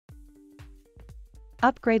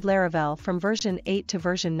Upgrade Laravel from version 8 to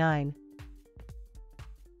version 9.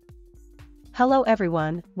 Hello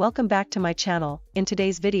everyone, welcome back to my channel. In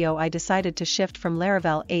today's video I decided to shift from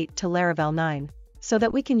Laravel 8 to Laravel 9, so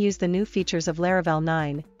that we can use the new features of Laravel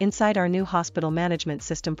 9 inside our new hospital management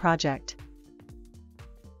system project.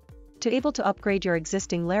 To able to upgrade your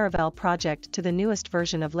existing Laravel project to the newest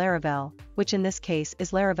version of Laravel, which in this case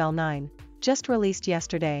is Laravel 9, just released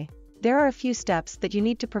yesterday, there are a few steps that you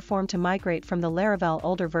need to perform to migrate from the Laravel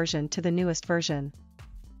older version to the newest version.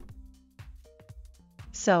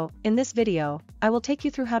 So, in this video, I will take you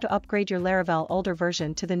through how to upgrade your Laravel older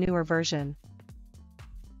version to the newer version.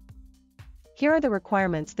 Here are the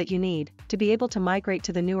requirements that you need to be able to migrate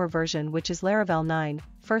to the newer version, which is Laravel 9.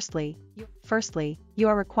 Firstly, you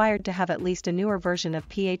are required to have at least a newer version of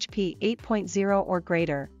PHP 8.0 or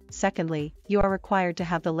greater. Secondly, you are required to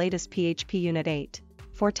have the latest PHP Unit 8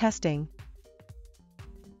 for testing.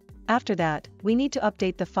 After that, we need to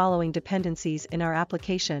update the following dependencies in our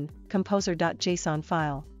application, composer.json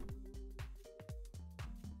file.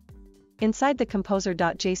 Inside the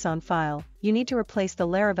composer.json file, you need to replace the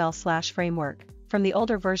Laravel/framework. From the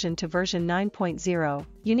older version to version 9.0,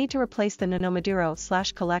 you need to replace the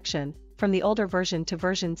Nunomaduro/collection. From the older version to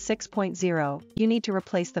version 6.0, you need to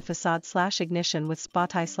replace the facade/ignition with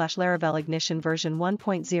Spatie/Laravel ignition version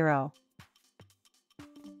 1.0.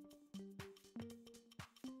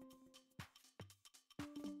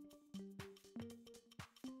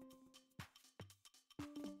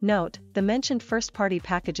 Note, the mentioned first-party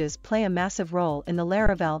packages play a massive role in the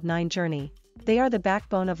Laravel 9 journey. They are the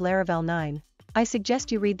backbone of Laravel 9. I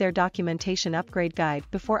suggest you read their documentation upgrade guide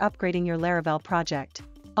before upgrading your Laravel project.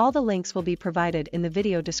 All the links will be provided in the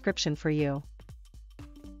video description for you.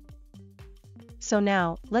 So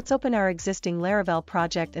now, let's open our existing Laravel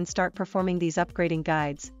project and start performing these upgrading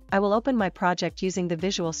guides. I will open my project using the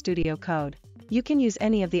Visual Studio Code. You can use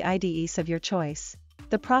any of the IDEs of your choice.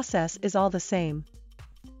 The process is all the same.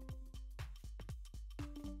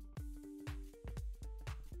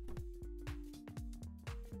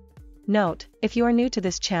 Note, if you are new to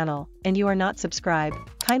this channel, and you are not subscribed,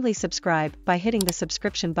 kindly subscribe by hitting the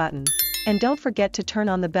subscription button. And don't forget to turn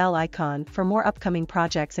on the bell icon for more upcoming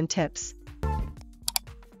projects and tips.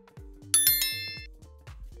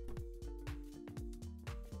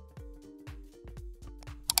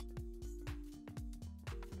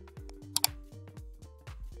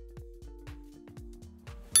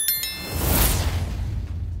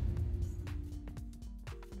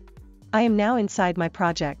 I am now inside my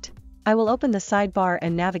project. I will open the sidebar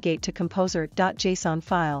and navigate to composer.json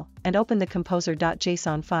file, and open the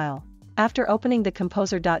composer.json file. After opening the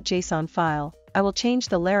composer.json file, I will change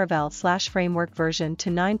the Laravel/framework version to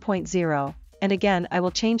 9.0, and again I will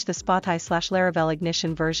change the Spatie/Laravel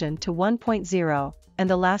ignition version to 1.0, and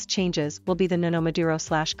the last changes will be the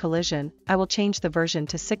Nunomaduro/collision. I will change the version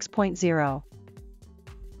to 6.0.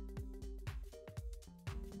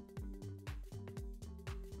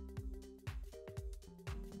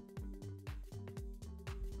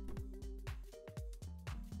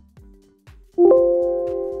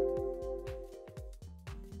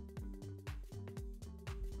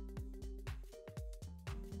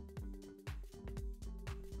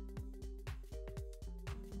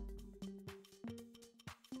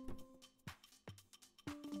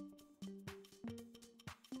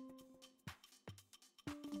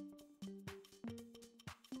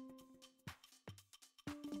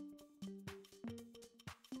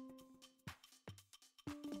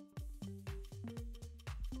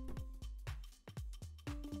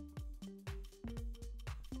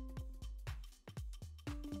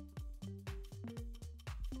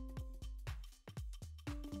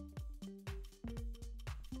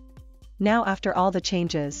 Now after all the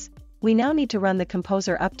changes, we now need to run the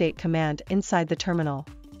composer update command inside the terminal.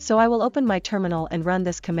 So I will open my terminal and run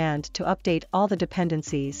this command to update all the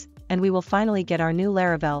dependencies, and we will finally get our new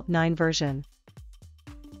Laravel 9 version.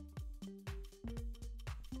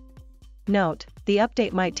 Note, the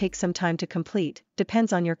update might take some time to complete,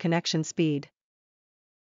 depends on your connection speed.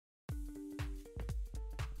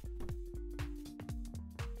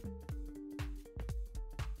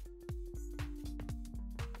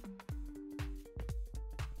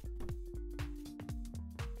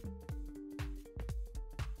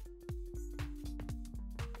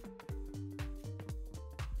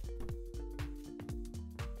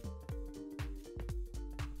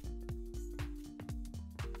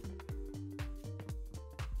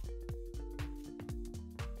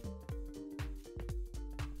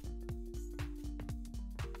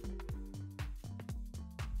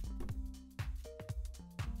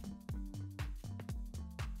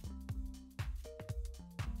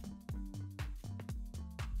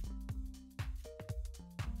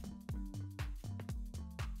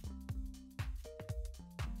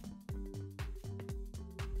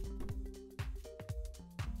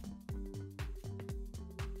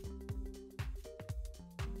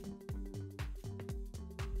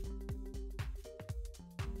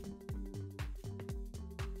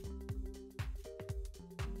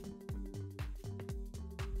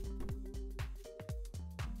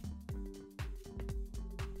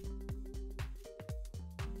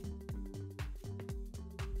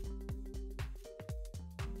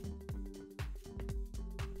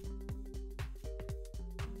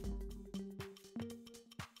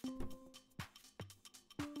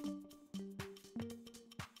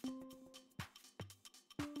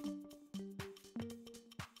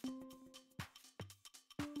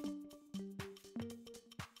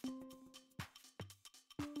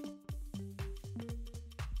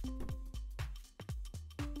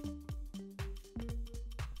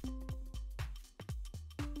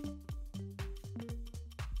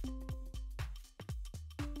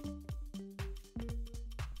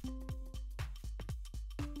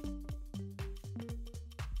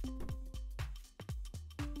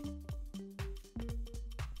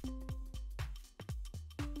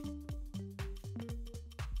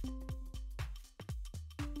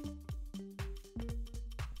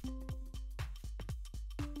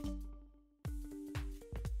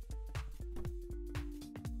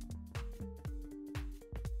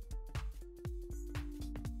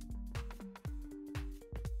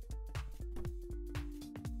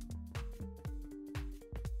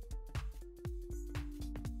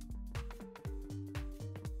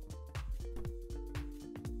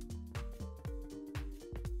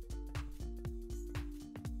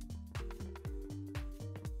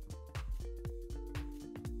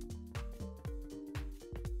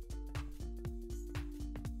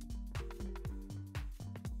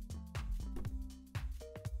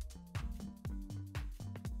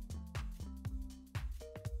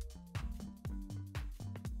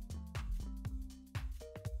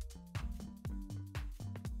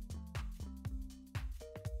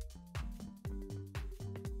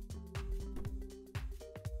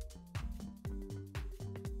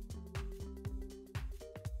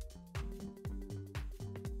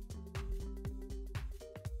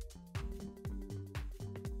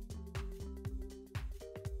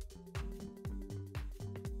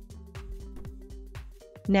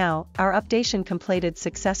 Now, our updation completed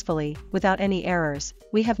successfully, without any errors.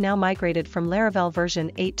 We have now migrated from Laravel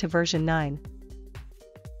version 8 to version 9.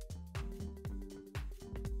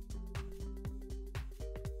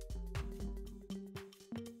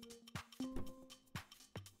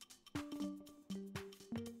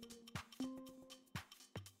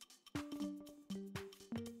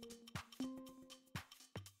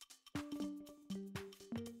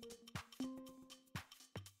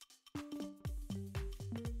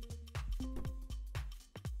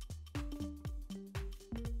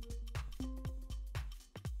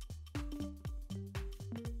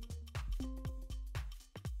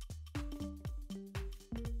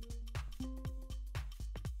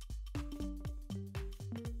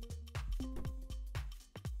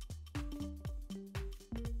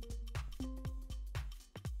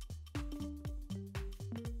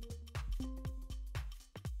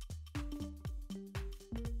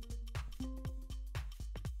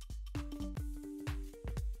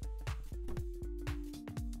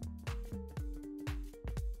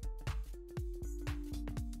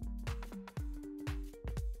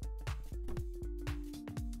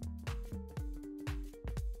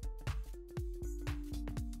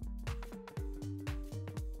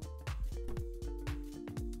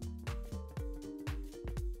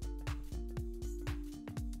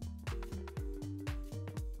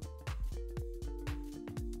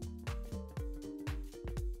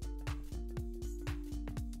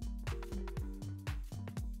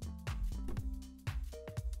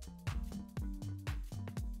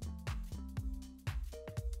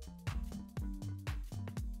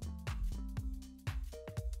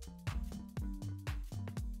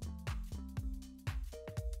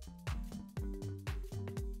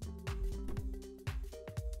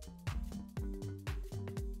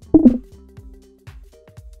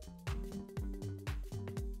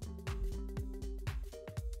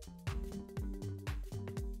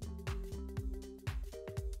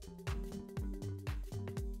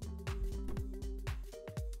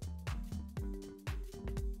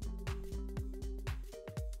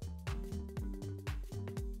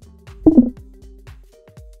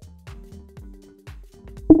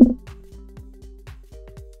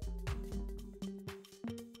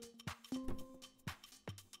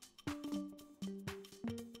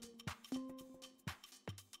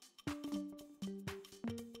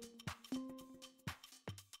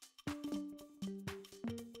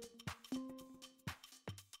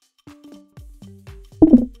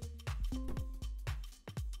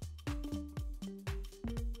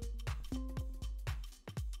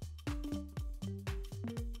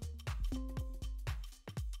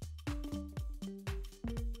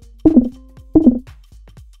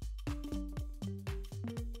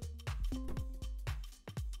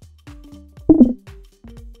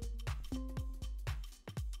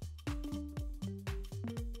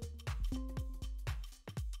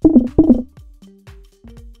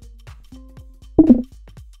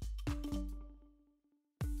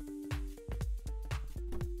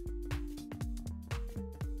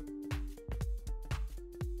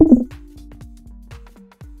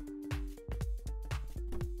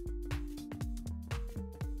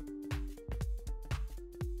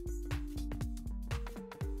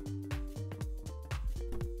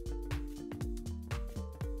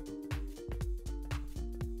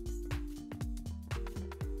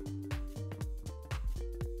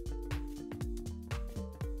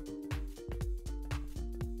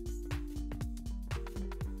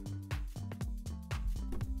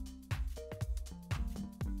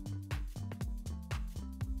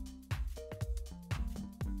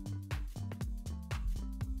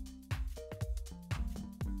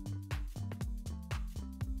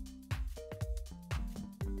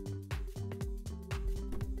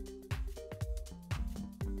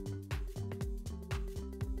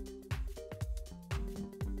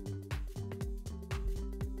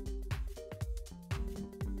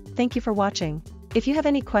 Thank you for watching. If you have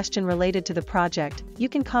any question related to the project, you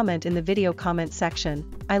can comment in the video comment section.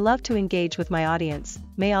 I love to engage with my audience.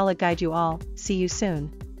 May Allah guide you all. See you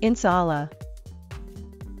soon. Inshallah.